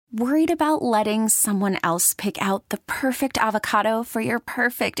Worried about letting someone else pick out the perfect avocado for your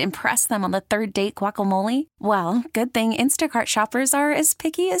perfect impress them on the third date guacamole? Well, good thing Instacart shoppers are as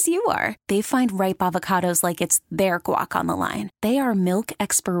picky as you are. They find ripe avocados like it's their guac on the line. They are milk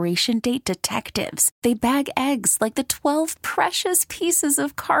expiration date detectives. They bag eggs like the 12 precious pieces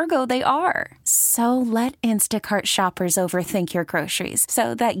of cargo they are. So let Instacart shoppers overthink your groceries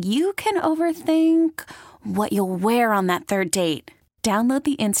so that you can overthink what you'll wear on that third date. Download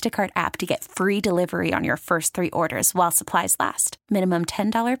the Instacart app to get free delivery on your first 3 orders while supplies last. Minimum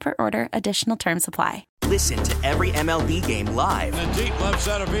 $10 per order. Additional terms apply. Listen to every MLB game live. In the deep left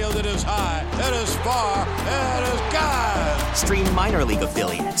center field, it is high, it is far, it is God. Stream minor league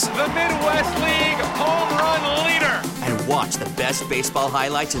affiliates. The Midwest League home run leader. And watch the best baseball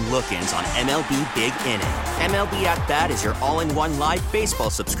highlights and look-ins on MLB Big Inning. MLB At Bat is your all-in-one live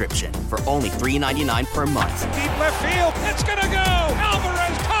baseball subscription for only $3.99 per month. Deep left field, it's gonna go.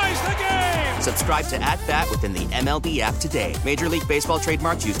 Alvarez ties the game. Subscribe to At Bat within the MLB app today. Major League Baseball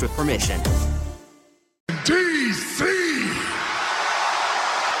trademarks used with permission. DC!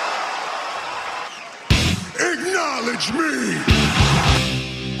 Acknowledge me!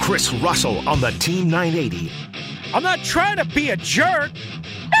 Chris Russell on the Team 980. I'm not trying to be a jerk.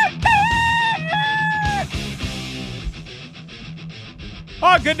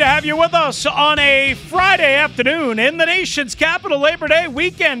 Oh, good to have you with us on a Friday afternoon in the nation's capital, Labor Day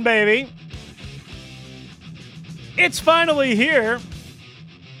weekend, baby. It's finally here.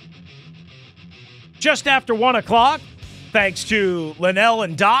 Just after 1 o'clock. Thanks to Linnell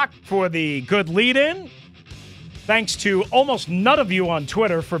and Doc for the good lead-in. Thanks to almost none of you on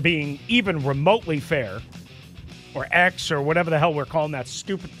Twitter for being even remotely fair. Or X, or whatever the hell we're calling that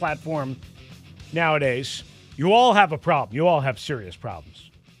stupid platform nowadays. You all have a problem. You all have serious problems.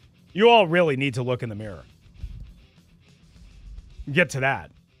 You all really need to look in the mirror. Get to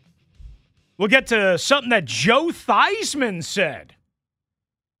that. We'll get to something that Joe Theismann said.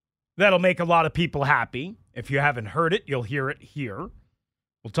 That'll make a lot of people happy. If you haven't heard it, you'll hear it here.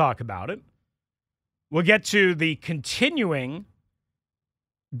 We'll talk about it. We'll get to the continuing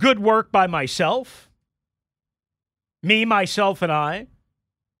good work by myself. Me, myself, and I.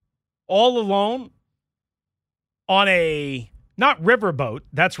 All alone on a, not riverboat,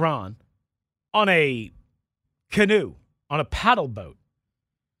 that's Ron, on a canoe, on a paddle boat,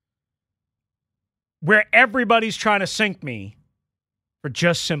 where everybody's trying to sink me for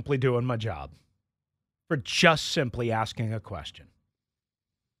just simply doing my job, for just simply asking a question.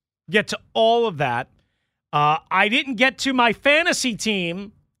 Get to all of that. I didn't get to my fantasy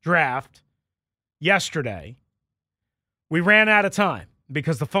team draft yesterday. We ran out of time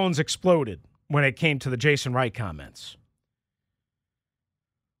because the phones exploded when it came to the Jason Wright comments.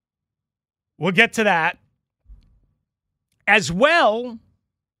 We'll get to that. As well,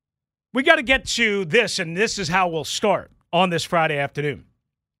 we got to get to this, and this is how we'll start on this Friday afternoon.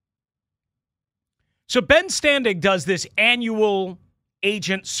 So Ben Standig does this annual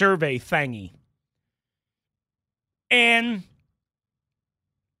agent survey thingy. And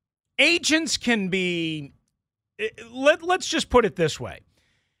agents can be, let's just put it this way.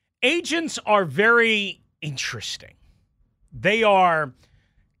 Agents are very interesting. They are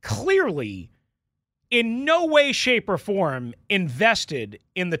clearly in no way, shape, or form invested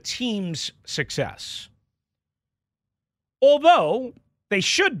in the team's success. Although they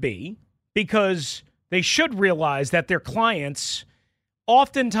should be, because they should realize that their clients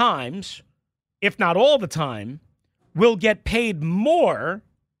oftentimes, if not all the time, will get paid more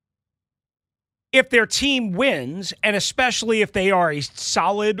if their team wins, and especially if they are a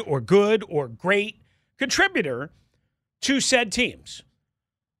solid or good or great contributor to said teams.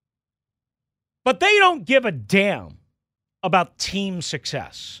 But they don't give a damn about team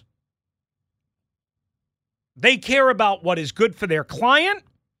success. They care about what is good for their client,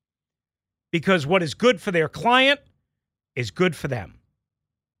 because what is good for their client is good for them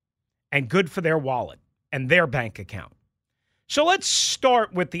and good for their wallet and their bank account. So let's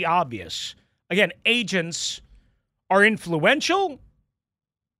start with the obvious. Again, agents are influential.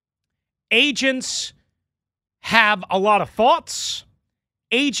 Agents have a lot of thoughts.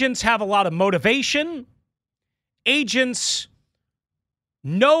 Agents have a lot of motivation. Agents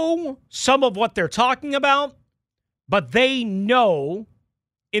know some of what they're talking about, but they know,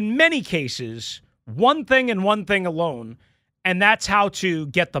 in many cases, one thing and one thing alone, and that's how to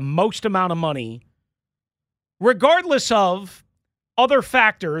get the most amount of money, regardless of other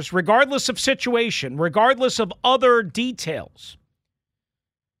factors, regardless of situation, regardless of other details.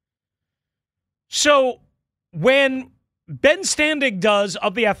 So when Ben Standig does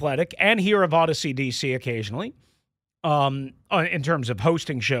of The Athletic and here of Odyssey DC occasionally, in terms of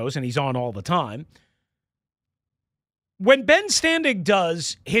hosting shows, and he's on all the time. When Ben Standig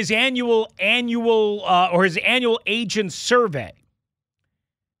does his annual agent survey,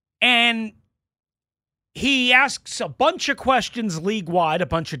 and he asks a bunch of questions league-wide, a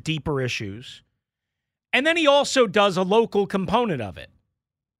bunch of deeper issues, and then he also does a local component of it.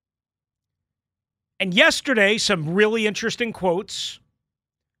 And yesterday, some really interesting quotes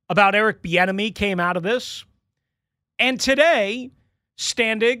about Eric Bieniemy came out of this. And today,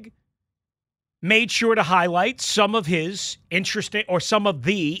 Standig made sure to highlight some of the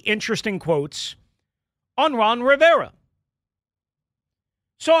interesting quotes on Ron Rivera.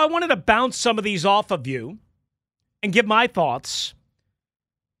 So I wanted to bounce some of these off of you and give my thoughts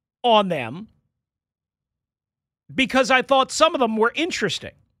on them because I thought some of them were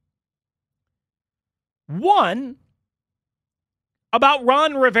interesting. One, about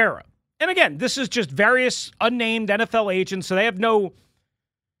Ron Rivera. And again, this is just various unnamed NFL agents, so they have no...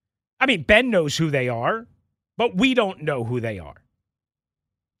 I mean, Ben knows who they are, but we don't know who they are.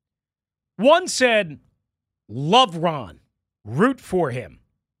 One said, love Ron, root for him,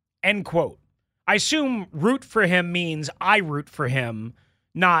 end quote. I assume root for him means I root for him,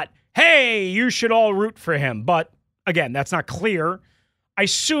 not, hey, you should all root for him. But again, that's not clear. I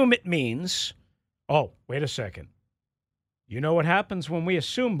assume it means, oh, wait a second. You know what happens when we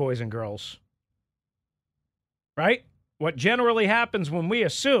assume, boys and girls, right? What generally happens when we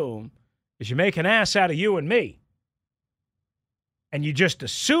assume is you make an ass out of you and me. And you just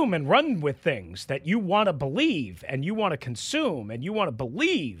assume and run with things that you want to believe and you want to consume and you want to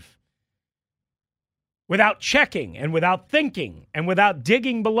believe without checking and without thinking and without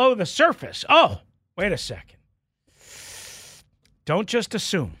digging below the surface. Oh, wait a second. Don't just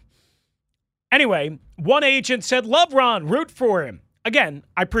assume. Anyway, one agent said, love Ron, root for him. Again,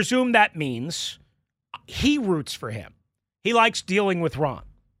 I presume that means he roots for him. He likes dealing with Ron.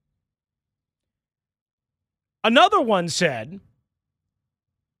 Another one said,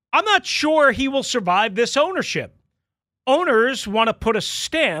 I'm not sure he will survive this ownership. Owners want to put a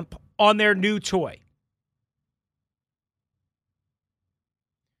stamp on their new toy.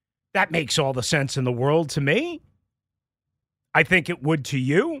 That makes all the sense in the world to me. I think it would to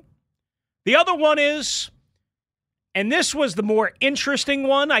you. The other one is, and this was the more interesting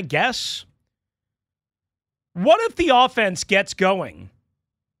one, I guess. What if the offense gets going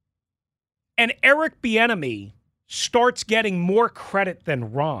and Eric Bieniemy starts getting more credit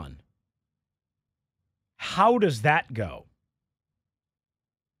than Ron? How does that go?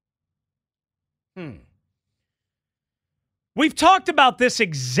 We've talked about this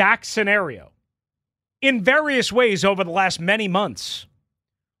exact scenario in various ways over the last many months.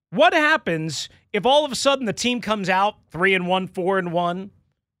 What happens if all of a sudden the team comes out 3-1, 4-1,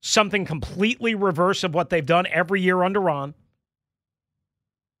 something completely reverse of what they've done every year under Ron?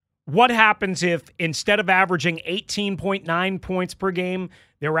 What happens if instead of averaging 18.9 points per game,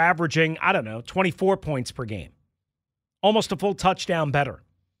 they're averaging, 24 points per game? Almost a full touchdown better.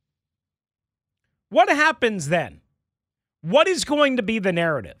 What happens then? What is going to be the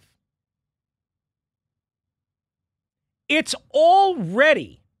narrative? It's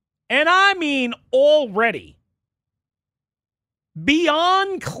already, and I mean already,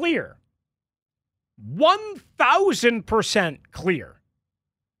 beyond clear, 1,000% clear.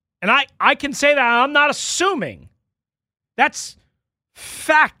 And I can say that I'm not assuming. That's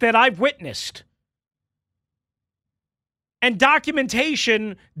fact that I've witnessed. And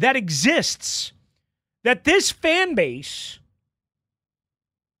documentation that exists that this fan base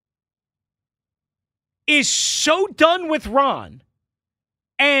is so done with Ron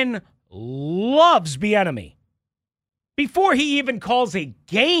and loves Bieniemy before he even calls a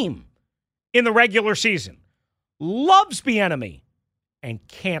game in the regular season. Loves Bieniemy and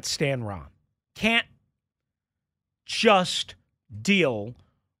can't stand Ron. Can't just deal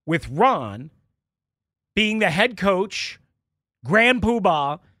with Ron being the head coach, grand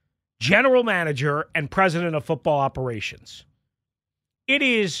poobah, general manager, and president of football operations. It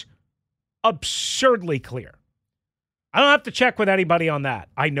is absurdly clear. I don't have to check with anybody on that.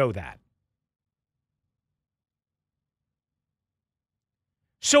 I know that.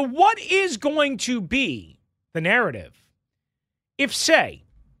 So what is going to be the narrative if, say,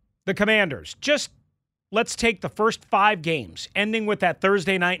 the Commanders, let's take the first 5 games, ending with that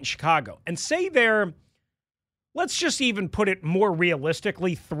Thursday night in Chicago, and say they're, let's just even put it more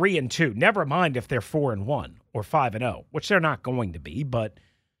realistically, 3-2. Never mind if they're 4-1 or 5-0, which they're not going to be, but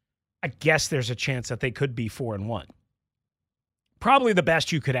I guess there's a chance that they could be 4-1. Probably the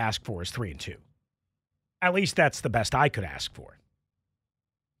best you could ask for is 3-2. At least that's the best I could ask for.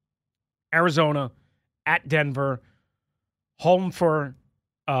 Arizona, at Denver, home for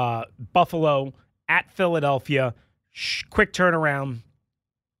Buffalo, at Philadelphia, quick turnaround,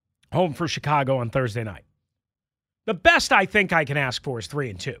 home for Chicago on Thursday night. The best I think I can ask for is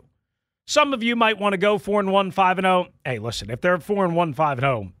 3-2. Some of you might want to go 4-1, 5-0. Hey, listen, if they're 4-1,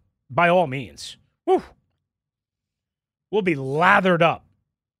 5-0, by all means, we'll be lathered up.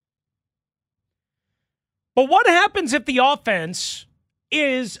 But what happens if the offense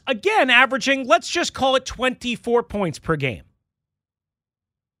is, again, averaging, let's just call it 24 points per game?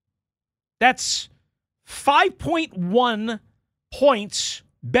 That's 5.1 points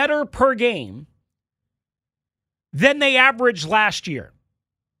better per game than they averaged last year.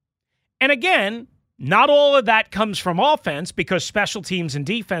 And again, not all of that comes from offense because special teams and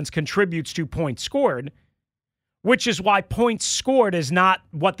defense contributes to points scored, which is why points scored is not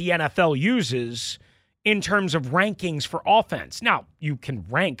what the NFL uses in terms of rankings for offense. Now, you can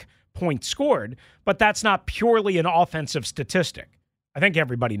rank points scored, but that's not purely an offensive statistic. I think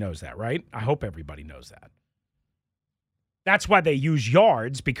everybody knows that, right? I hope everybody knows that. That's why they use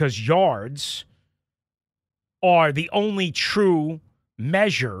yards, because yards are the only true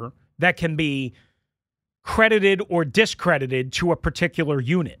measure that can be credited or discredited to a particular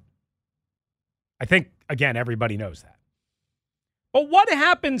unit. I think, again, everybody knows that. But what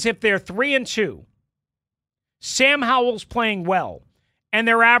happens if they're 3-2? Sam Howell's playing well, and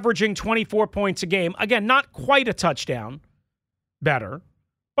they're averaging 24 points a game. Again, not quite a touchdown better,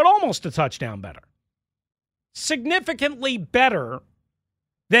 but almost a touchdown better. Significantly better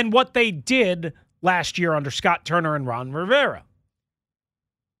than what they did last year under Scott Turner and Ron Rivera.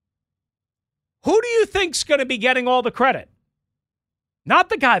 Who do you think's going to be getting all the credit? Not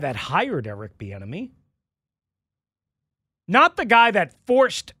the guy that hired Eric Bieniemy. Not the guy that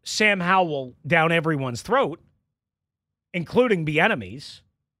forced Sam Howell down everyone's throat, including Bieniemy's.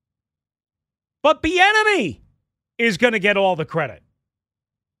 But Bieniemy is going to get all the credit.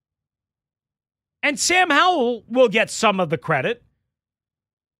 And Sam Howell will get some of the credit.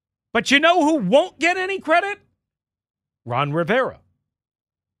 But you know who won't get any credit? Ron Rivera.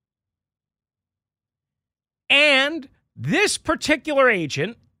 And this particular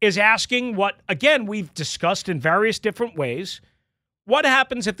agent is asking what, again, we've discussed in various different ways. What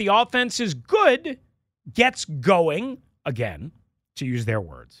happens if the offense is good, gets going, again, to use their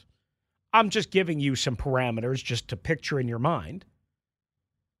words. I'm just giving you some parameters just to picture in your mind.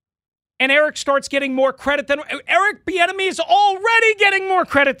 And Eric starts getting more credit than... Eric Bieniemy is already getting more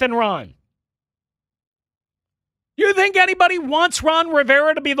credit than Ron. You think anybody wants Ron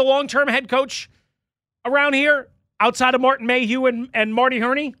Rivera to be the long-term head coach around here outside of Martin Mayhew and Marty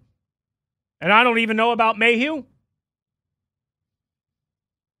Herney? And I don't even know about Mayhew.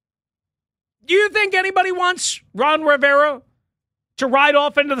 Do you think anybody wants Ron Rivera to ride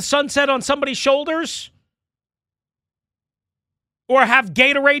off into the sunset on somebody's shoulders? Or have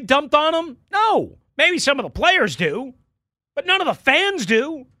Gatorade dumped on him? No. Maybe some of the players do, but none of the fans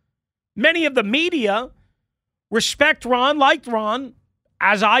do. Many of the media respect Ron, liked Ron,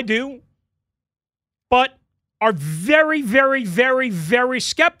 as I do, but are very, very, very, very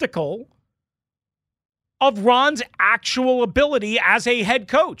skeptical of Ron's actual ability as a head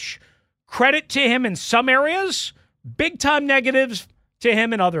coach. Credit to him in some areas, big-time negatives to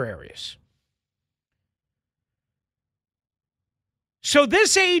him in other areas. So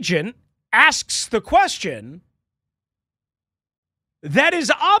this agent asks the question that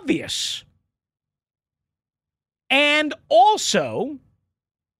is obvious and also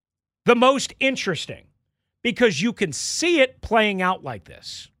the most interesting, because you can see it playing out like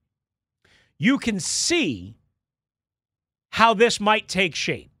this. You can see how this might take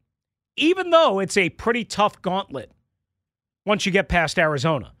shape, even though it's a pretty tough gauntlet once you get past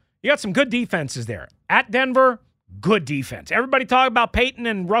Arizona. You got some good defenses there. At Denver, good defense. Everybody talk about Peyton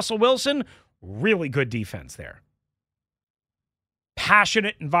and Russell Wilson, really good defense there.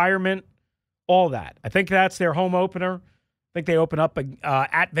 Passionate environment, all that. I think that's their home opener. I think they open up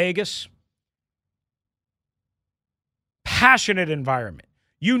at Vegas. Passionate environment.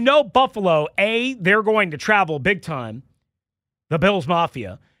 You know Buffalo, A, they're going to travel big time, the Bills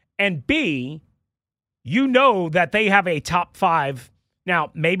Mafia, and B, you know that they have a top 5.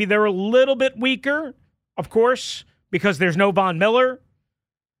 Now, maybe they're a little bit weaker, of course, because there's no Von Miller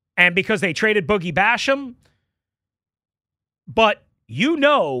and because they traded Boogie Basham. But you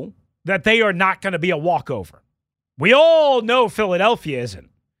know that they are not going to be a walkover. We all know Philadelphia isn't.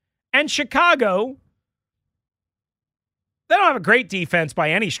 And Chicago, they don't have a great defense by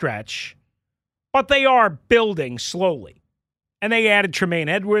any stretch, but they are building slowly. And they added Tremaine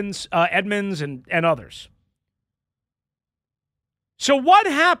Edmonds and others. So what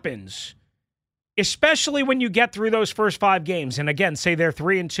happens especially when you get through those first 5 games. And again, say they're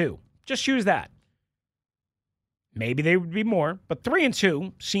 3-2. Just use that. Maybe they would be more, but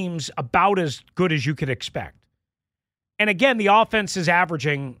 3-2 seems about as good as you could expect. And again, the offense is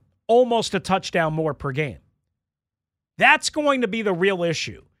averaging almost a touchdown more per game. That's going to be the real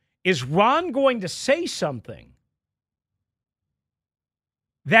issue. Is Ron going to say something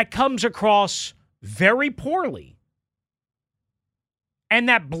that comes across very poorly and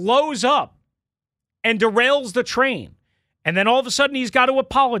that blows up and derails the train? And then all of a sudden he's got to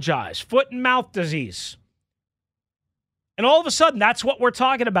apologize. Foot and mouth disease. And all of a sudden that's what we're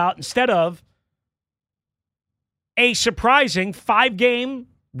talking about instead of a surprising 5-game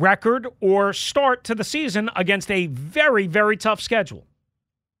record or start to the season against a very, very tough schedule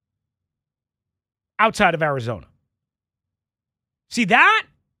outside of Arizona. See, that,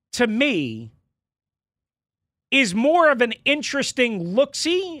 to me, is more of an interesting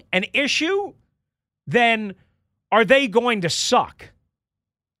look-see, an issue, than are they going to suck?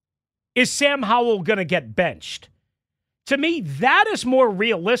 Is Sam Howell going to get benched? To me, that is more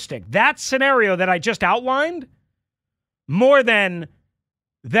realistic. That scenario that I just outlined, more than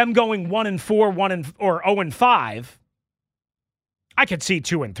them going 1-4, or 0-5. I could see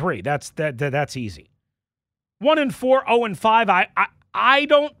 2-3. That's easy. 1-4, 0-5. I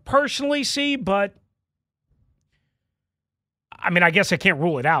don't personally see, but I mean, I guess I can't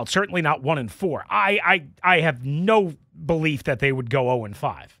rule it out. Certainly not 1-4. I have no belief that they would go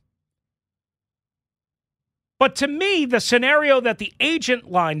 0-5. But to me, the scenario that the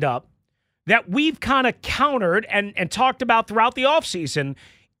agent lined up, that we've kind of countered and talked about throughout the offseason,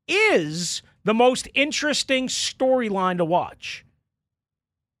 is the most interesting storyline to watch.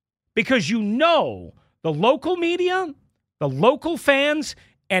 Because you know the local media, the local fans,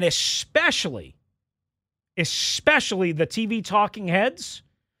 and especially the TV talking heads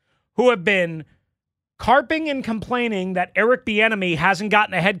who have been carping and complaining that Eric Bieniemy hasn't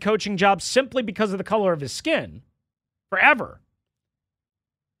gotten a head coaching job simply because of the color of his skin forever.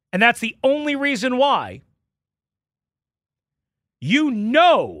 And that's the only reason why. You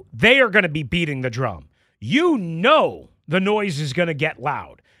know they are going to be beating the drum. You know the noise is going to get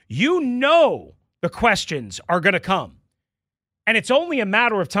loud. You know the questions are going to come. And it's only a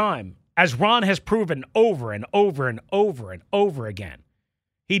matter of time, as Ron has proven over and over and over and over again.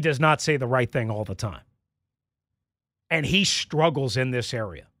 He does not say the right thing all the time. And he struggles in this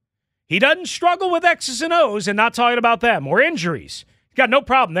area. He doesn't struggle with X's and O's, and not talking about them, or injuries. He's got no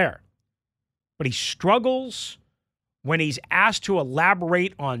problem there. But he struggles when he's asked to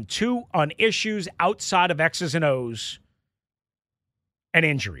elaborate on issues outside of X's and O's and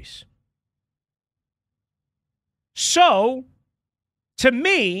injuries. So, to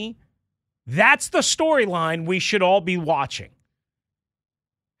me, that's the storyline we should all be watching.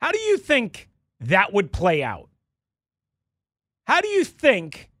 How do you think that would play out? How do you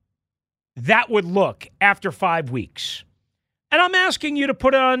think that would look after 5 weeks? And I'm asking you to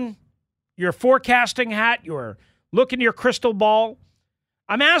put on your forecasting hat, your look in your crystal ball.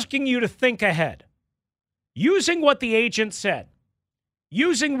 I'm asking you to think ahead. Using what the agent said.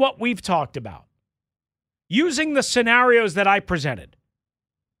 Using what we've talked about. Using the scenarios that I presented.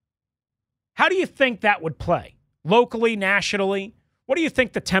 How do you think that would play? Locally, nationally? What do you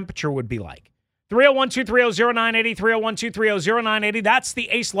think the temperature would be like? 301-230-0980, 301-230-0980. That's the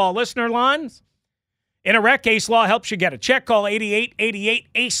Ace Law listener lines. In a wreck, Ace Law helps you get a check. Call 8888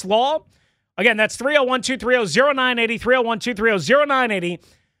 Ace Law. Again, that's 301-230-0980, 301-230-0980.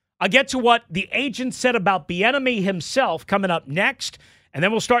 I'll get to what the agent said about Bieniemy himself coming up next, and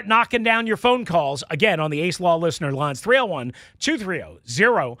then we'll start knocking down your phone calls again on the Ace Law listener lines,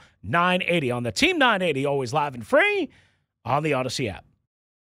 301-230-0980 on the Team 980, always live and free on the Odyssey app.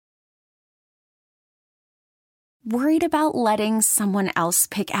 Worried about letting someone else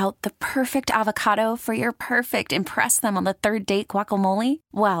pick out the perfect avocado for your perfect impress them on the third date guacamole?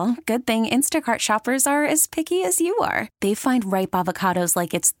 Well, good thing Instacart shoppers are as picky as you are. They find ripe avocados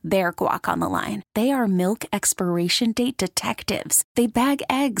like it's their guac on the line. They are milk expiration date detectives. They bag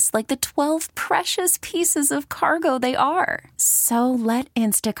eggs like the 12 precious pieces of cargo they are. So let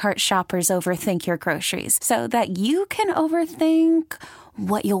Instacart shoppers overthink your groceries so that you can overthink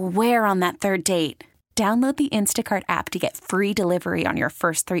what you'll wear on that third date. Download the Instacart app to get free delivery on your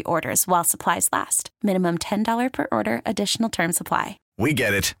first 3 orders while supplies last. Minimum $10 per order. Additional terms apply. We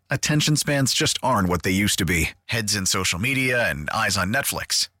get it. Attention spans just aren't what they used to be. Heads in social media and eyes on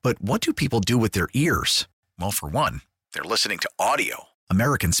Netflix. But what do people do with their ears? Well, for one, they're listening to audio.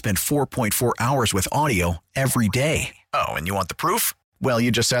 Americans spend 4.4 hours with audio every day. Oh, and you want the proof? Well,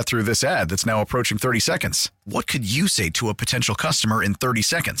 you just sat through this ad that's now approaching 30 seconds. What could you say to a potential customer in 30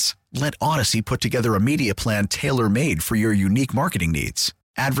 seconds? Let Odyssey put together a media plan tailor-made for your unique marketing needs.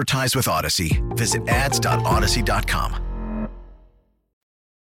 Advertise with Odyssey. Visit ads.odyssey.com.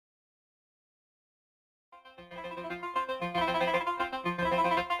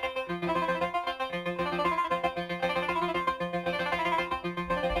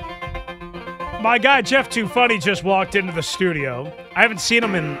 My guy, Jeff Too Funny, just walked into the studio. I haven't seen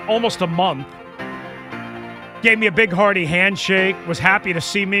him in almost a month. Gave me a big hearty handshake, was happy to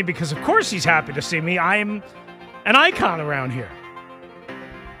see me because, of course, he's happy to see me. I am an icon around here.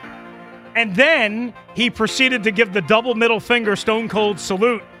 And then he proceeded to give the double middle finger stone cold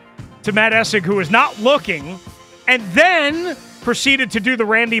salute to Matt Essig, who was not looking, and then proceeded to do the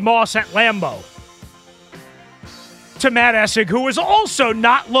Randy Moss at Lambeau to Matt Essig, who was also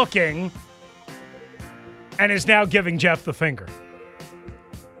not looking, and is now giving Jeff the finger.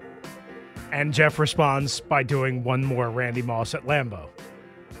 And Jeff responds by doing one more Randy Moss at Lambeau.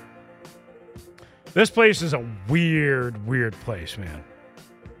 This place is a weird, weird place, man.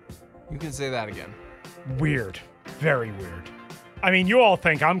 You can say that again. Weird. Very weird. I mean, you all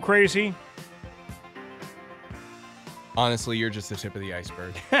think I'm crazy. Honestly, you're just the tip of the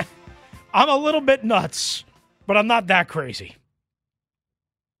iceberg. I'm a little bit nuts, but I'm not that crazy.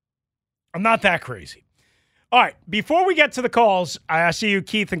 I'm not that crazy. All right, before we get to the calls, I see you,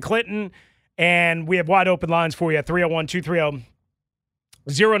 Keith and Clinton, and we have wide open lines for you at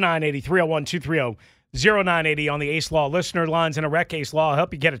 301-230-0980, 301-230-0980 on the Ace Law listener lines and a rec Ace Law. I'll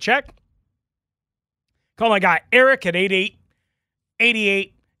help you get a check. Call my guy Eric at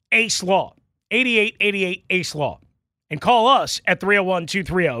 8888 Ace Law, 8888 Ace Law, and call us at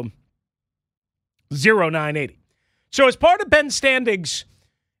 301-230-0980. So as part of Ben Standig's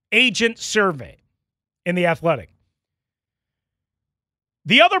agent survey in The Athletic,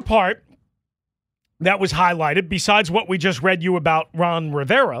 the other part that was highlighted, besides what we just read you about Ron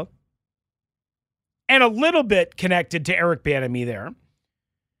Rivera, and a little bit connected to Eric Bieniemy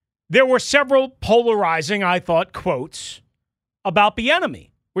there were several polarizing, I thought, quotes about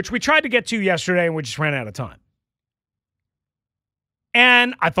Bieniemy, which we tried to get to yesterday and we just ran out of time.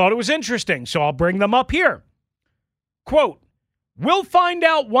 And I thought it was interesting, so I'll bring them up here. Quote, "We'll find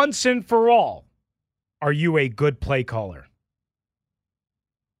out once and for all. Are you a good play caller?"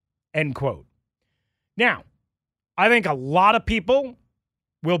 End quote. Now, I think a lot of people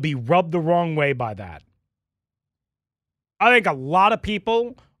will be rubbed the wrong way by that. I think a lot of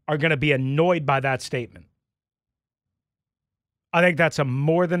people are going to be annoyed by that statement. I think that's a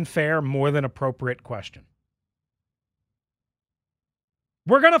more than fair, more than appropriate question.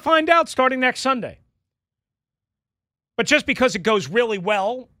 We're going to find out starting next Sunday. But just because it goes really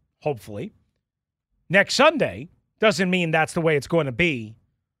well, hopefully, next Sunday doesn't mean that's the way it's going to be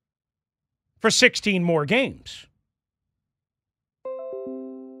for 16 more games.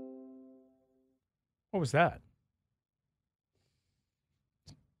 What was that?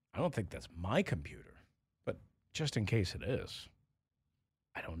 I don't think that's my computer, but just in case it is,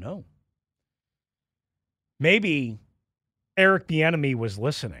 I don't know. Maybe Eric Bieniemy was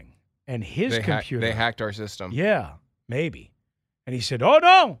listening and his computer. They hacked our system. Yeah, maybe. And he said, "Oh,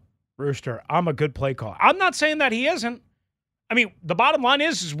 no, Rooster, I'm a good play caller." I'm not saying that he isn't. I mean, the bottom line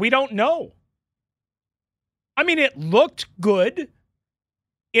is we don't know. I mean, it looked good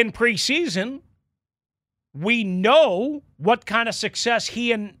in preseason. We know what kind of success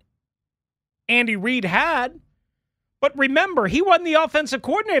he and Andy Reid had. But remember, he wasn't the offensive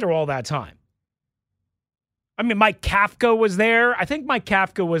coordinator all that time. I mean, Mike Kafka was there. I think Mike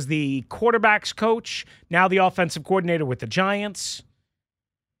Kafka was the quarterback's coach, now the offensive coordinator with the Giants.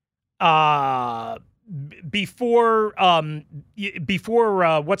 Before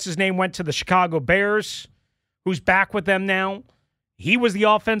what's his name went to the Chicago Bears, who's back with them now, he was the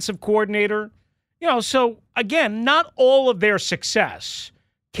offensive coordinator. You know, so again, not all of their success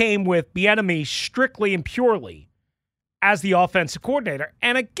came with Bieniemy strictly and purely as the offensive coordinator.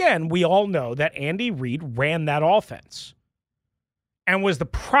 And again, we all know that Andy Reid ran that offense and was the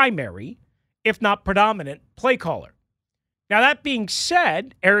primary, if not predominant, play caller. Now, that being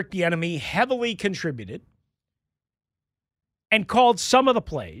said, Eric Bieniemy heavily contributed and called some of the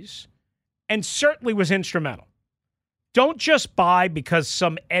plays and certainly was instrumental. Don't just buy because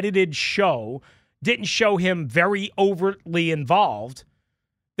some edited show didn't show him very overtly involved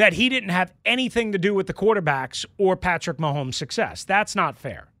that he didn't have anything to do with the quarterbacks or Patrick Mahomes' success. That's not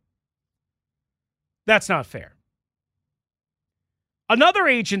fair. That's not fair. Another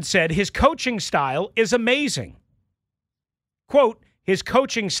agent said his coaching style is amazing. Quote, his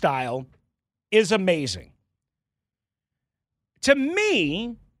coaching style is amazing. to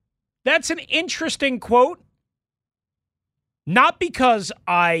me, that's an interesting quote. Not because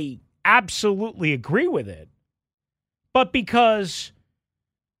I absolutely agree with it, but because,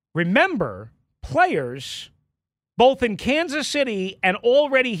 remember, players, both in Kansas City and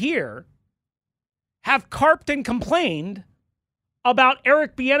already here, have carped and complained about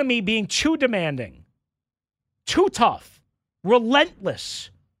Eric Bieniemy being too demanding, too tough,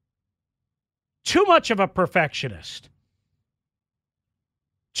 relentless, too much of a perfectionist,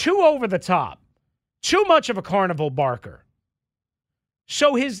 too over the top, too much of a carnival barker.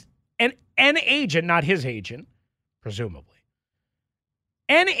 So an agent, not his agent, presumably,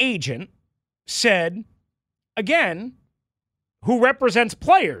 an agent said, again, who represents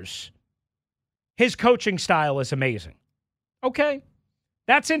players, his coaching style is amazing. Okay,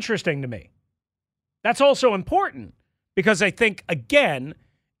 that's interesting to me. That's also important because I think, again,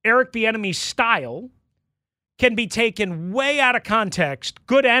 Eric Bieniemy's style can be taken way out of context,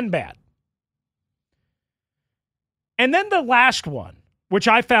 good and bad. And then the last one, which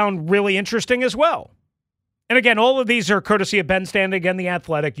I found really interesting as well. And again, all of these are courtesy of Ben Standig and The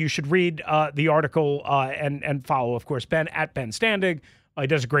Athletic. You should read the article and follow, of course, Ben at Ben Standig. He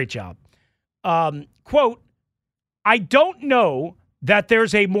does a great job. Quote, I don't know that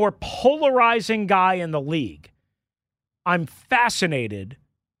there's a more polarizing guy in the league. I'm fascinated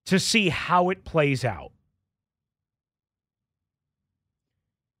to see how it plays out.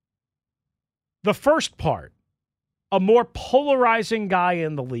 The first part, a more polarizing guy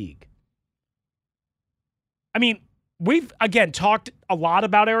in the league. I mean, we've, again, talked a lot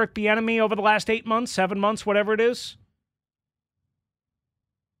about Eric Bieniemy over the last 8 months, 7 months, whatever it is.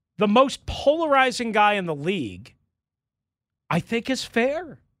 The most polarizing guy in the league, I think, is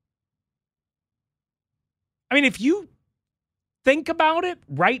fair. I mean, if you think about it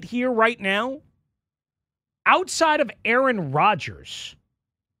right here, right now, outside of Aaron Rodgers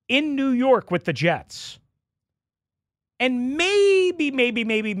in New York with the Jets, and maybe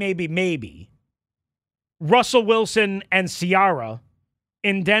Russell Wilson and Ciara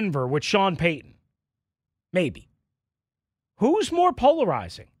in Denver with Sean Payton. Maybe. Who's more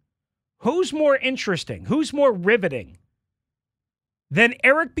polarizing? Who's more interesting? Who's more riveting than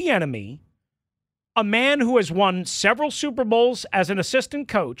Eric Bieniemy, a man who has won several Super Bowls as an assistant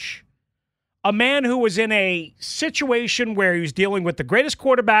coach, a man who was in a situation where he was dealing with the greatest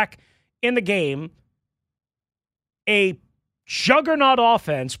quarterback in the game, a juggernaut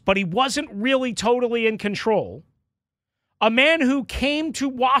offense, but he wasn't really totally in control. A man who came to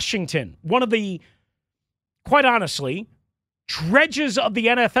Washington, one of the, quite honestly, dredges of the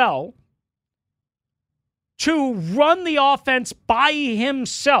NFL, to run the offense by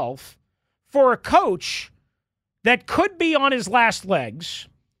himself for a coach that could be on his last legs,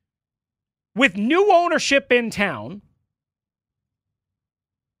 with new ownership in town,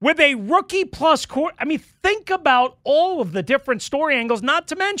 with a rookie plus core. I mean, think about all of the different story angles, not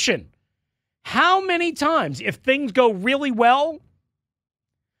to mention how many times, if things go really well,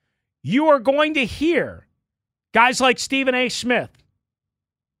 you are going to hear guys like Stephen A. Smith,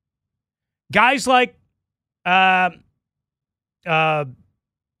 guys like, name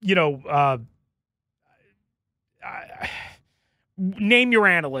your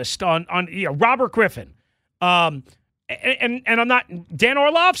analyst on Robert Griffin. And I'm not, Dan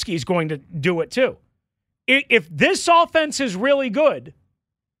Orlovsky is going to do it too. If this offense is really good,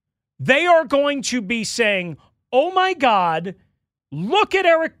 they are going to be saying, oh my God, look at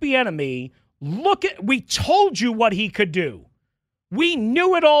Eric Bieniemy. We told you what he could do. We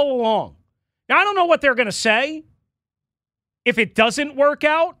knew it all along. Now, I don't know what they're going to say. If it doesn't work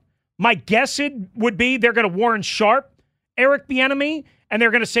out, my guess would be they're going to Warren Sharp Eric Bieniemy, and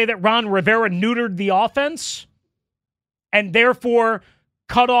they're going to say that Ron Rivera neutered the offense and therefore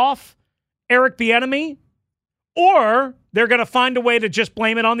cut off Eric Bieniemy, or they're going to find a way to just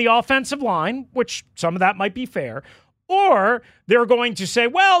blame it on the offensive line, which some of that might be fair, or they're going to say,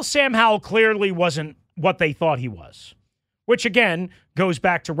 well, Sam Howell clearly wasn't what they thought he was, which again goes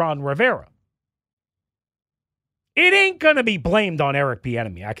back to Ron Rivera. It ain't going to be blamed on Eric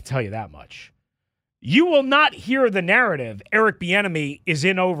Bieniemy, I can tell you that much. You will not hear the narrative, Eric Bieniemy is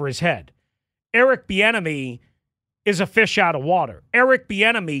in over his head. Eric Bieniemy is a fish out of water. Eric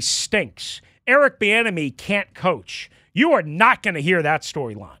Bieniemy stinks. Eric Bieniemy can't coach. You are not going to hear that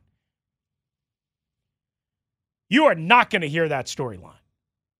storyline. You are not going to hear that storyline.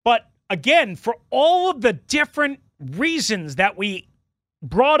 But again, for all of the different reasons that we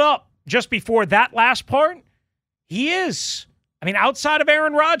brought up just before that last part, he is. I mean, outside of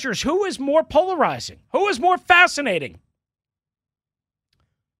Aaron Rodgers, who is more polarizing? Who is more fascinating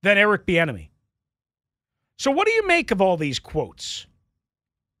than Eric Bieniemy? So what do you make of all these quotes?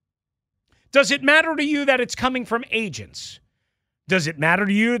 Does it matter to you that it's coming from agents? Does it matter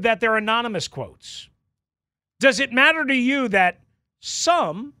to you that they're anonymous quotes? Does it matter to you that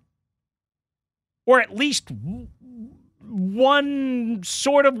some, or at least one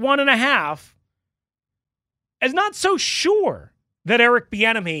and a half, is not so sure that Eric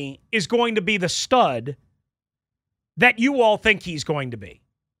Bieniemy is going to be the stud that you all think he's going to be?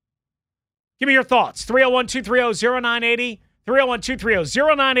 Give me your thoughts. 301-230-0980,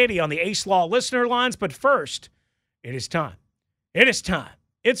 301-230-0980 on the Ace Law listener lines. But first, it is time. It is time.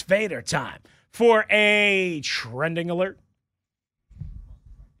 It's Vader time for a trending alert.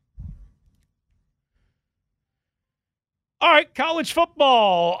 All right, college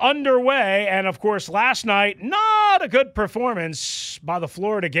football underway. And, of course, last night, not a good performance by the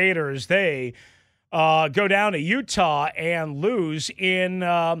Florida Gators. They go down to Utah and lose in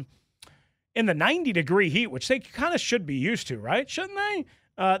the 90-degree heat, which they kind of should be used to, right? Shouldn't they?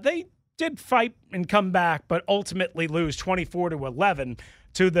 They did fight and come back, but ultimately lose 24-11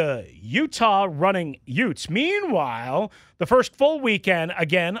 to the Utah Running Utes. Meanwhile, the first full weekend,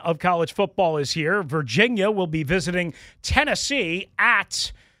 again, of college football is here. Virginia will be visiting Tennessee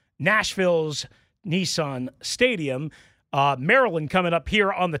at Nashville's Nissan Stadium. Maryland coming up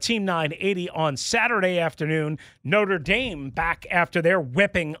here on the Team 980 on Saturday afternoon. Notre Dame back after their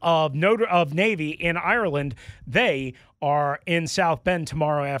whipping of Navy in Ireland. They are in South Bend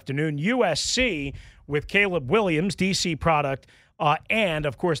tomorrow afternoon. USC with Caleb Williams, DC product, and,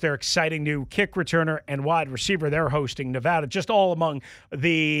 of course, their exciting new kick returner and wide receiver. They're hosting Nevada, just all among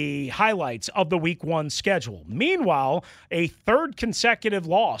the highlights of the Week 1 schedule. Meanwhile, a second consecutive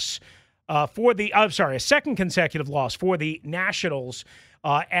loss for the Nationals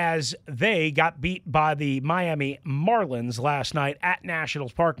as they got beat by the Miami Marlins last night at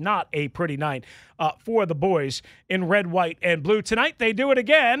Nationals Park. Not a pretty night for the boys in red, white, and blue. Tonight they do it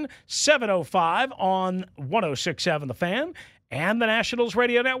again, 7:05 on 106.7 The Fan and the Nationals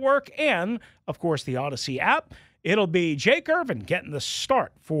Radio Network and, of course, the Odyssey app. It'll be Jake Irvin getting the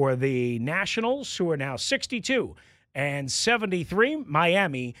start for the Nationals, who are now 62 and 73.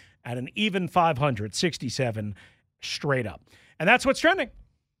 Miami at an even 500, 67 straight up. And that's what's trending.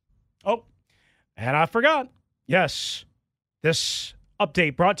 Oh, and I forgot. Yes, this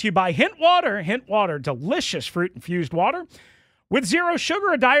update brought to you by Hint Water. Hint Water, delicious fruit-infused water with zero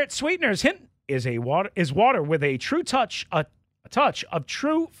sugar or diet sweeteners. Hint is water with a touch of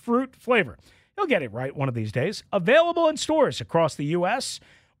true fruit flavor. You'll get it right one of these days. Available in stores across the U.S.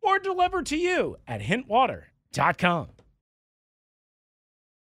 or delivered to you at hintwater.com.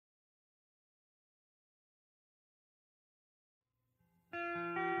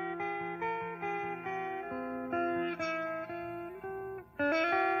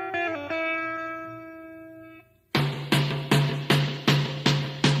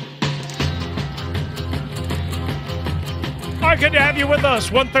 All right, good to have you with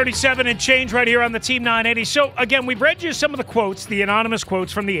us. 137 and change right here on the Team 980. So, again, we've read you some of the quotes, the anonymous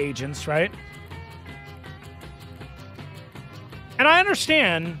quotes from the agents, right? And I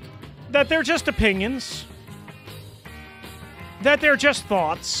understand that they're just opinions, that they're just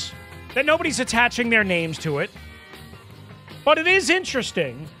thoughts, that nobody's attaching their names to it. But it is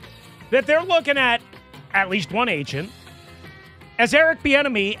interesting that they're looking at least one agent as Eric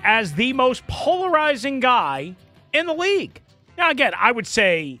Bieniemy as the most polarizing guy in the league. Now, again, I would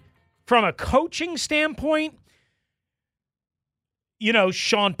say from a coaching standpoint,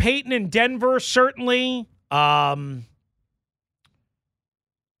 Sean Payton in Denver, certainly. I mean,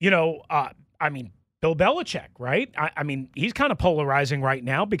 Bill Belichick, right? I mean, he's kind of polarizing right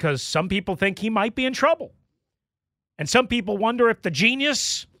now because some people think he might be in trouble. And some people wonder if the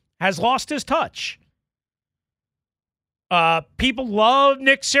genius has lost his touch. People love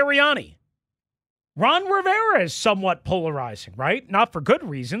Nick Sirianni. Ron Rivera is somewhat polarizing, right? Not for good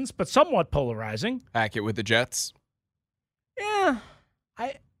reasons, but somewhat polarizing. Hackett with the Jets? Yeah.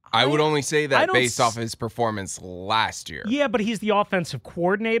 I would only say that based off his performance last year. Yeah, but he's the offensive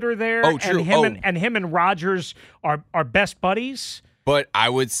coordinator there. Oh, true. And him and Rodgers are best buddies. But I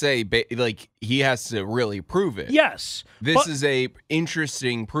would say, he has to really prove it. Yes. This is a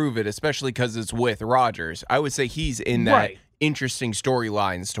interesting prove it, especially because it's with Rodgers. I would say he's in that right. Interesting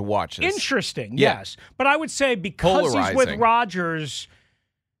storylines to watch. Interesting, yeah. Yes. But I would say because he's with Rodgers,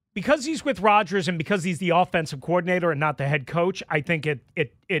 and because he's the offensive coordinator and not the head coach, I think it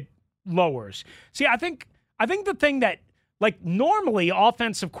lowers. See, I think the thing that, normally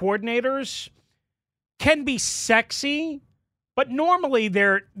offensive coordinators can be sexy, but normally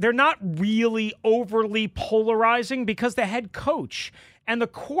they're not really overly polarizing because the head coach and the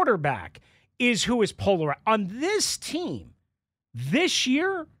quarterback is who is polarized. On this team, this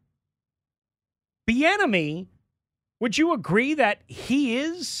year, Bieniemy, would you agree that he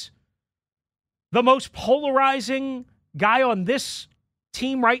is the most polarizing guy on this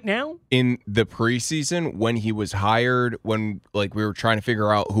team right now? In the preseason, when he was hired, when we were trying to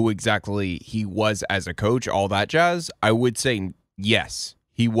figure out who exactly he was as a coach, all that jazz, I would say yes,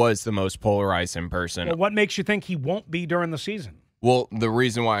 he was the most polarizing person. Well, what makes you think he won't be during the season? Well, the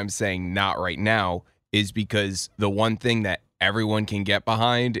reason why I'm saying not right now is because the one thing that everyone can get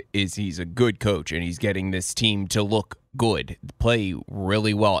behind is he's a good coach and he's getting this team to look good, play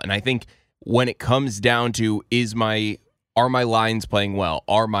really well. And I think when it comes down to are my lines playing well,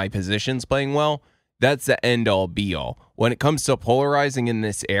 are my positions playing well, that's the end all be all. When it comes to polarizing in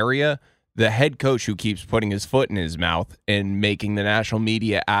this area, the head coach who keeps putting his foot in his mouth and making the national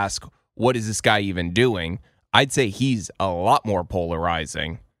media ask, what is this guy even doing? I'd say he's a lot more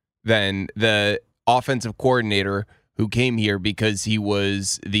polarizing than the offensive coordinator who came here because he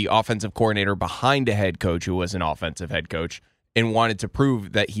was the offensive coordinator behind a head coach who was an offensive head coach and wanted to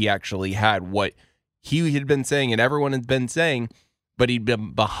prove that he actually had what he had been saying and everyone had been saying, but he'd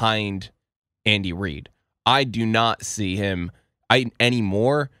been behind Andy Reid. I do not see him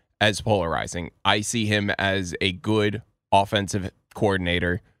anymore as polarizing. I see him as a good offensive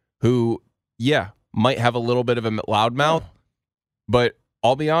coordinator who, might have a little bit of a loudmouth, but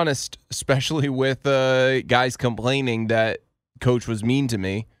I'll be honest, especially with guys complaining that coach was mean to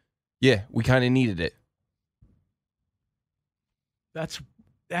me, we kind of needed it. That's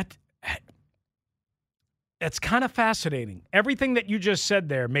kind of fascinating. Everything that you just said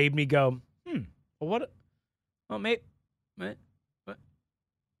there made me go, well, what? Well, maybe.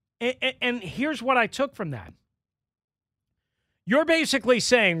 And here's what I took from that. You're basically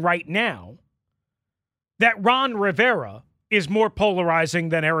saying right now that Ron Rivera is more polarizing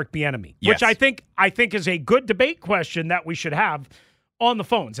than Eric Bieniemy, yes. Which I think is a good debate question that we should have on the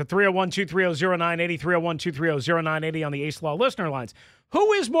phones at 301-230-0980, 301-230-0980 on the Ace Law listener lines.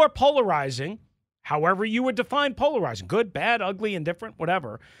 Who is more polarizing, however you would define polarizing, good, bad, ugly, indifferent,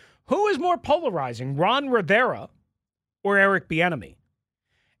 whatever. Who is more polarizing, Ron Rivera or Eric Bieniemy?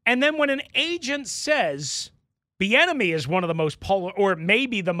 And then when an agent says Bieniemy is one of the most or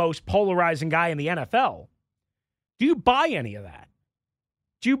maybe the most polarizing guy in the NFL, do you buy any of that?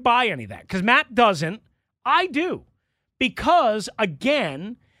 Do you buy any of that? Because Matt doesn't. I do. Because,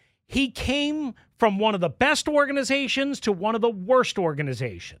 again, he came from one of the best organizations to one of the worst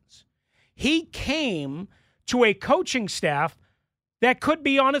organizations. He came to a coaching staff that could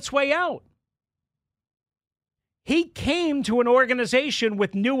be on its way out. He came to an organization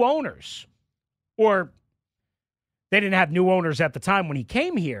with new owners, or they didn't have new owners at the time when he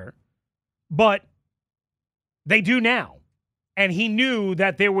came here, but they do now. And he knew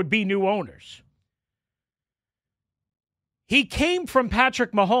that there would be new owners. He came from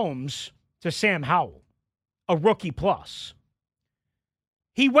Patrick Mahomes to Sam Howell, a rookie plus.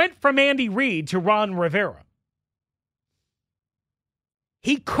 He went from Andy Reid to Ron Rivera.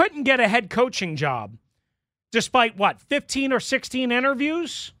 He couldn't get a head coaching job despite, 15 or 16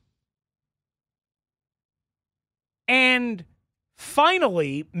 interviews? And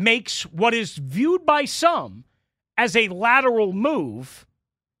finally makes what is viewed by some as a lateral move,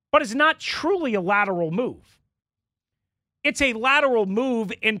 but is not truly a lateral move. It's a lateral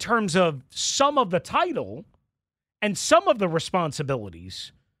move in terms of some of the title and some of the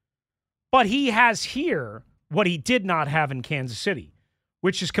responsibilities, but he has here what he did not have in Kansas City,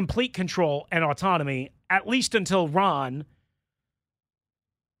 which is complete control and autonomy, at least until Ron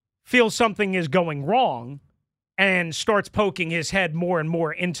feels something is going wrong and starts poking his head more and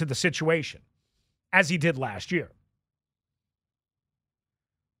more into the situation, as he did last year.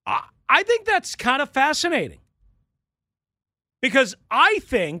 I think that's kind of fascinating. Because I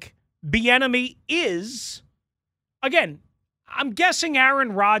think Bieniemy is, again, I'm guessing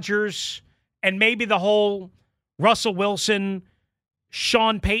Aaron Rodgers and maybe the whole Russell Wilson,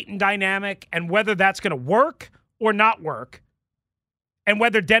 Sean Payton dynamic, and whether that's going to work or not work, and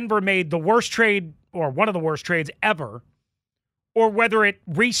whether Denver made the worst trade or one of the worst trades ever, or whether it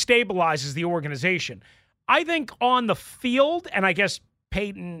restabilizes the organization. I think on the field, and I guess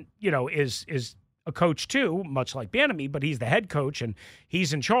Payton, is a coach too, much like Bieniemy, but he's the head coach and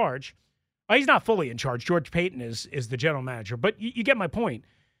he's in charge. Well, he's not fully in charge. George Payton is the general manager, but you get my point.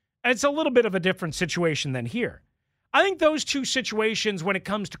 It's a little bit of a different situation than here. I think those two situations, when it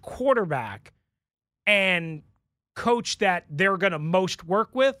comes to quarterback and coach that they're going to most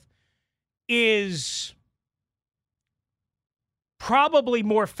work with, is probably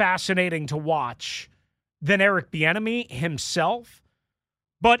more fascinating to watch than Eric Bieniemy himself.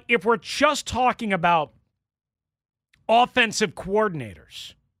 But if we're just talking about offensive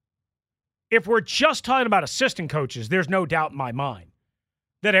coordinators, if we're just talking about assistant coaches, there's no doubt in my mind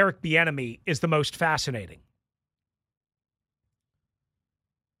that Eric Bieniemy is the most fascinating.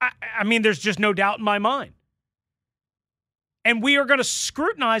 I mean, there's just no doubt in my mind. And we are going to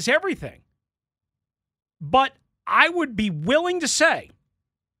scrutinize everything. But I would be willing to say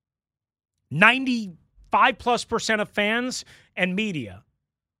 95+% of fans and media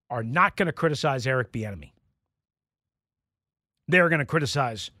are not going to criticize Eric Bieniemy. They're going to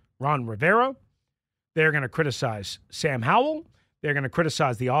criticize Ron Rivera. They're going to criticize Sam Howell. They're going to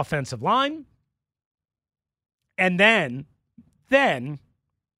criticize the offensive line. And then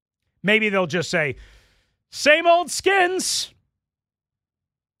maybe they'll just say, same old Skins,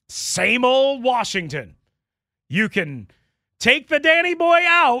 same old Washington. You can take the Danny boy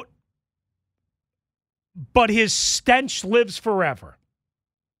out, but his stench lives forever.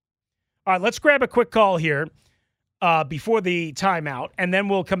 All right, let's grab a quick call here before the timeout, and then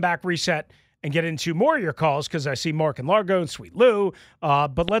we'll come back, reset, and get into more of your calls because I see Mark and Largo and Sweet Lou.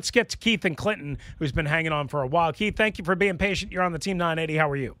 But let's get to Keith and Clinton, who's been hanging on for a while. Keith, thank you for being patient. You're on the Team 980. How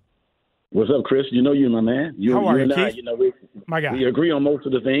are you? What's up, Chris? You know you're my man. How are you, and Keith? My guy. We We agree on most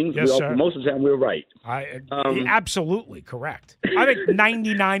of the things. Yes, sir. Most of the time, we're right. Absolutely correct. I think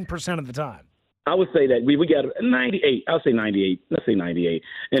 99% of the time. I would say that we got 98. I'll say 98. Let's say 98.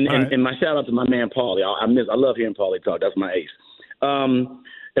 And my shout out to my man Paulie. I love hearing Paulie talk. That's my ace.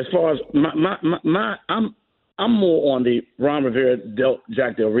 As far as I'm more on the Ron Rivera,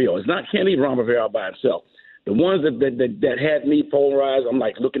 Jack Del Rio. It's not Kenny Ron Rivera by himself. The ones that had me polarized, I'm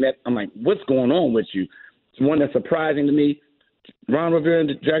like, what's going on with you? It's one that's surprising to me. Ron Rivera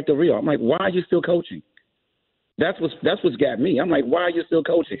and Jack Del Rio. I'm like, why are you still coaching? That's what's got me. I'm like, why are you still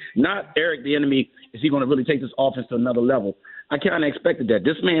coaching? Not Eric Bieniemy. Is he going to really take this offense to another level? I kind of expected that.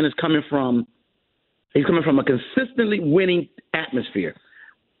 This man is coming from a consistently winning atmosphere,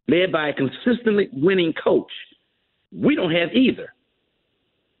 led by a consistently winning coach. We don't have either.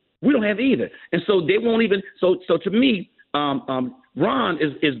 And so they won't even – so to me, Ron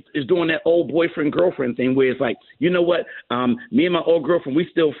is doing that old boyfriend-girlfriend thing where it's like, you know what, me and my old girlfriend, we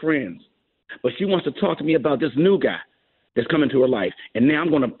still friends. But she wants to talk to me about this new guy that's coming to her life. And now I'm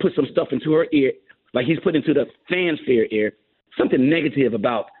going to put some stuff into her ear, like he's put into the fanfare ear, something negative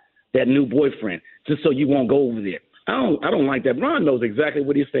about that new boyfriend, just so you won't go over there. I don't like that. Ron knows exactly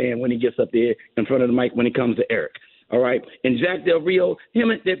what he's saying when he gets up there in front of the mic when it comes to Eric. All right? And Jack Del Rio, they're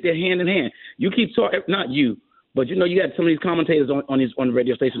hand in hand. You keep talking, not you, but you got some of these commentators on the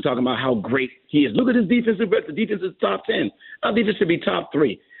radio station talking about how great he is. Look at his defensive record. The defense is top 10. Our defense should be top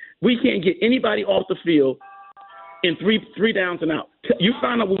 3. We can't get anybody off the field in three downs and out. You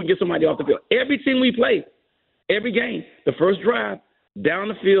find out when we get somebody off the field. Every team we play, every game, the first drive, down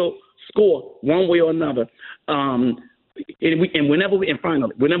the field, score one way or another. And whenever we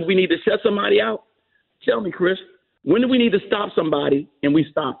need to shut somebody out, tell me, Chris, when do we need to stop somebody and we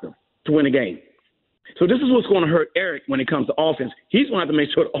stop them to win a game? So this is what's going to hurt Eric when it comes to offense. He's going to have to make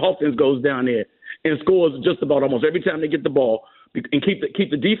sure the offense goes down there and scores just about almost every time they get the ball and keep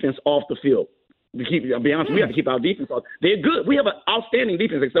the defense off the field. I'll be honest, we have to keep our defense off. They're good. We have an outstanding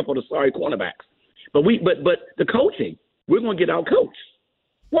defense except for the sorry cornerbacks. But the coaching, we're going to get out coached.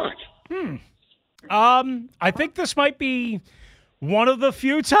 Watch. I think this might be one of the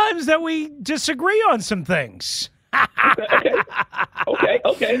few times that we disagree on some things. Okay.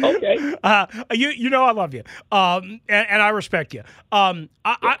 You know I love you, and I respect you.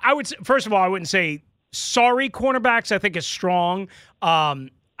 I would say, first of all, I wouldn't say sorry cornerbacks. I think is strong. I'm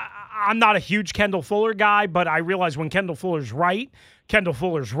not a huge Kendall Fuller guy, but I realize when Kendall Fuller's right.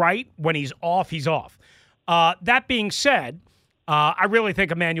 When he's off, he's off. That being said, I really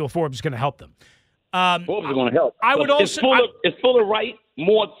think Emmanuel Forbes is going to help them. Forbes is going to help. I would also. Is Fuller right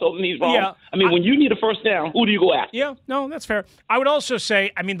more so than he's wrong? Yeah, I mean, when you need a first down, who do you go after? Yeah, no, that's fair. I would also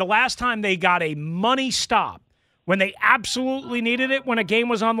say, the last time they got a money stop, when they absolutely needed it, when a game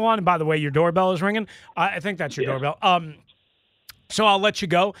was on the line, and by the way, your doorbell is ringing. I think that's your doorbell. So I'll let you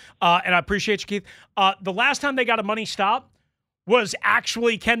go, and I appreciate you, Keith. The last time they got a money stop was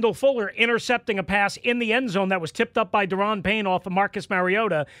actually Kendall Fuller intercepting a pass in the end zone that was tipped up by Daron Payne off of Marcus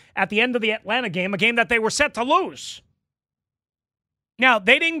Mariota at the end of the Atlanta game, a game that they were set to lose. Now,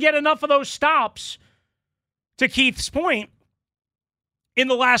 they didn't get enough of those stops, to Keith's point, in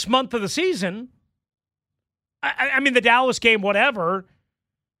the last month of the season. I mean, the Dallas game, whatever,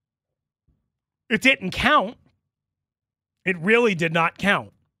 it didn't count. It really did not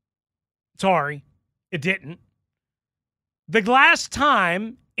count. Sorry, it didn't. The last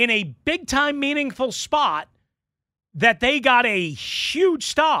time in a big-time meaningful spot that they got a huge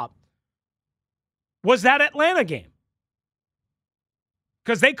stop was that Atlanta game.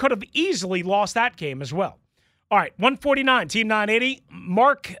 Because they could have easily lost that game as well. All right, 149, Team 980.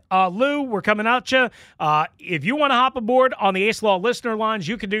 Mark, Lou, we're coming at you. If you want to hop aboard on the Ace Law listener lines,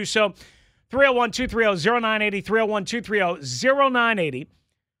 you can do so. 301-230-0980, 301-230-0980.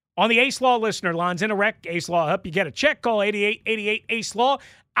 On the Ace Law listener lines, interact. Ace Law help you get a check. Call 8888 Ace Law.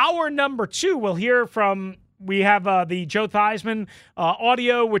 Hour number 2, we'll hear from, we have the Joe Theismann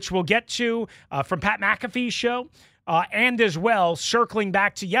audio, which we'll get to from Pat McAfee's show. And as well, circling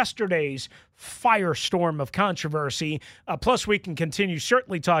back to yesterday's firestorm of controversy. Plus, we can continue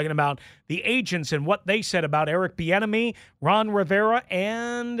certainly talking about the agents and what they said about Eric Bieniemy, Ron Rivera,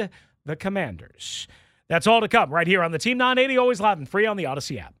 and the Commanders. That's all to come right here on the Team 980, always live and free on the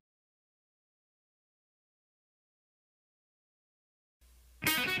Odyssey app.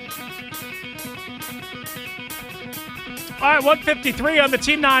 All right, 153 on the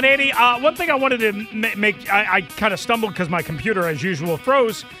Team 980. One thing I wanted to make, I kind of stumbled because my computer, as usual,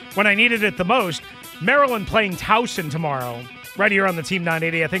 froze when I needed it the most. Maryland playing Towson tomorrow, right here on the Team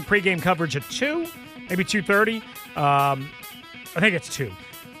 980. I think pregame coverage at 2, maybe 2:30. I think it's 2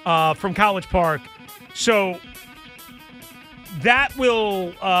 from College Park. So that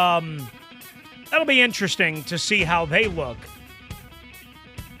will that'll be interesting to see how they look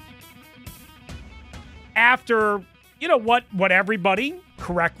after. You know what everybody,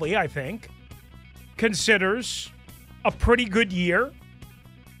 correctly, I think, considers a pretty good year.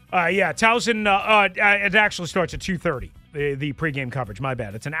 Towson, it actually starts at 2:30, the pregame coverage. My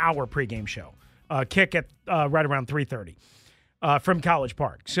bad. It's an hour pregame show. Kick at right around 3:30 from College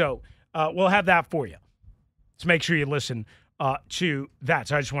Park. So we'll have that for you. So make sure you listen to that.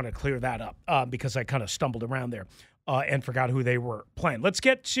 So I just want to clear that up because I kind of stumbled around there and forgot who they were playing. Let's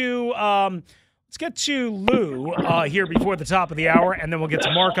get to Lou here before the top of the hour, and then we'll get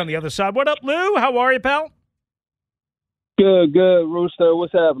to Mark on the other side. What up, Lou? How are you, pal? Good, Rooster.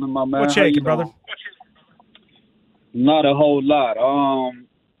 What's happening, my man? What's shaking, brother? Not a whole lot.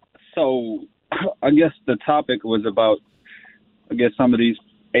 So I guess the topic was about, some of these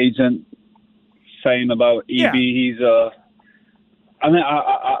agents saying about EB. Yeah. He's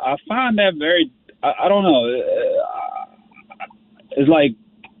I find that very. I don't know. It's like.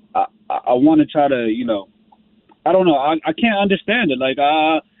 I want to try to, I don't know. I can't understand it. Like,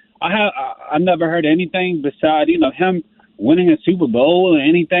 I never heard anything beside, him winning a Super Bowl or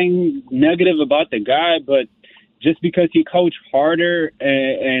anything negative about the guy. But just because he coached harder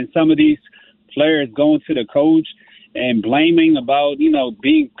and some of these players going to the coach and blaming about,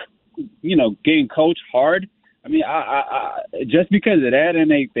 being, getting coached hard. I mean, I just because of that and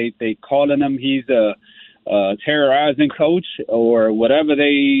they calling him he's a terrorizing coach or whatever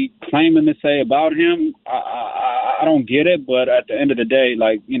they claiming to say about him, I don't get it. But at the end of the day,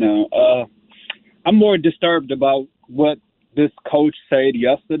 I'm more disturbed about what this coach said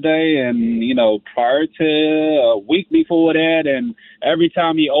yesterday and, prior to a week before that. And every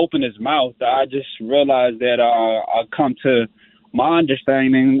time he opened his mouth, I just realized that I come to my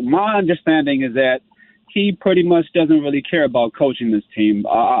understanding. My understanding is that he pretty much doesn't really care about coaching this team.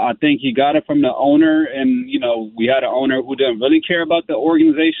 I think he got it from the owner, and, we had an owner who didn't really care about the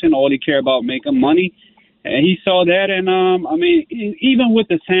organization. All he cared about making money. And he saw that, and, even with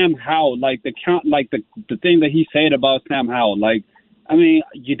the Sam Howell, the thing that he said about Sam Howell,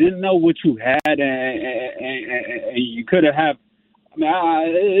 you didn't know what you had, and you could have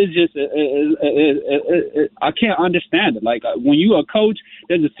it's just I can't understand it. Like, when you a coach,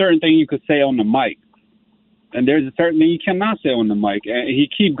 there's a certain thing you could say on the mic. And there's a certain thing you cannot say on the mic. And he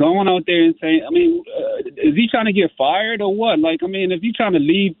keep going out there and saying, is he trying to get fired or what? If he's trying to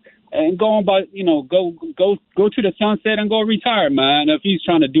leave and go on by, go to the sunset and go retire, man, if he's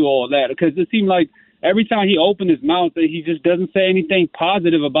trying to do all that. Because it seemed like every time he opened his mouth, he just doesn't say anything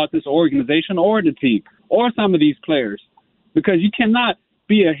positive about this organization or the team or some of these players. Because you cannot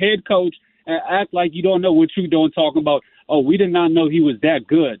be a head coach and act like you don't know what you're doing, talking about, we did not know he was that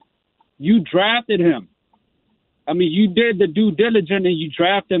good. You drafted him. You did the due diligence and you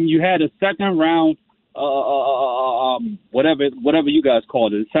drafted him. You had a second round, whatever you guys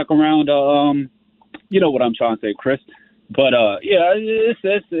called it, second round. You know what I'm trying to say, Chris. But it's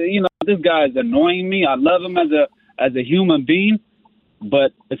this guy is annoying me. I love him as a human being,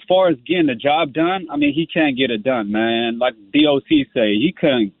 but as far as getting the job done, he can't get it done, man. Like DOC say, he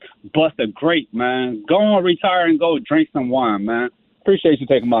couldn't bust a grape, man. Go on, retire and go drink some wine, man. Appreciate you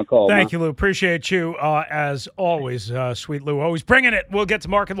taking my call. Thank you, Lou. Appreciate you, as always, sweet Lou. Always bringing it. We'll get to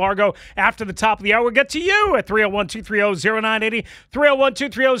Mark and Largo after the top of the hour. We'll get to you at 301-230-0980,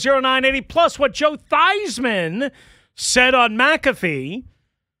 301-230-0980, plus what Joe Theismann said on McAfee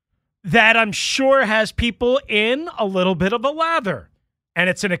that I'm sure has people in a little bit of a lather. And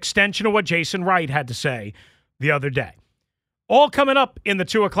it's an extension of what Jason Wright had to say the other day. All coming up in the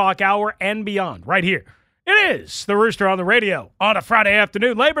 2 o'clock hour and beyond, right here. It is the Rooster on the radio on a Friday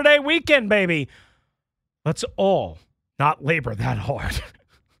afternoon, Labor Day weekend, baby. Let's all not labor that hard.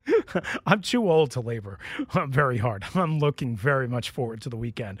 I'm too old to labor very hard. I'm looking very much forward to the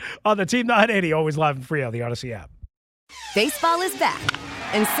weekend. On the Team 980, always live and free on the Odyssey app. Baseball is back,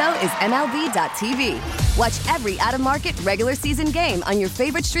 and so is MLB.tv. Watch every out-of-market regular season game on your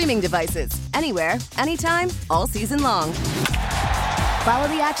favorite streaming devices, anywhere, anytime, all season long. Follow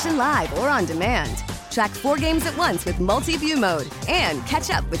the action live or on demand. Track 4 games at once with multi-view mode and catch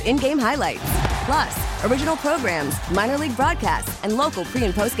up with in-game highlights. Plus, original programs, minor league broadcasts, and local pre-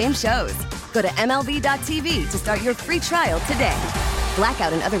 and post-game shows. Go to MLB.tv to start your free trial today.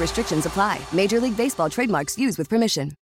 Blackout and other restrictions apply. Major League Baseball trademarks used with permission.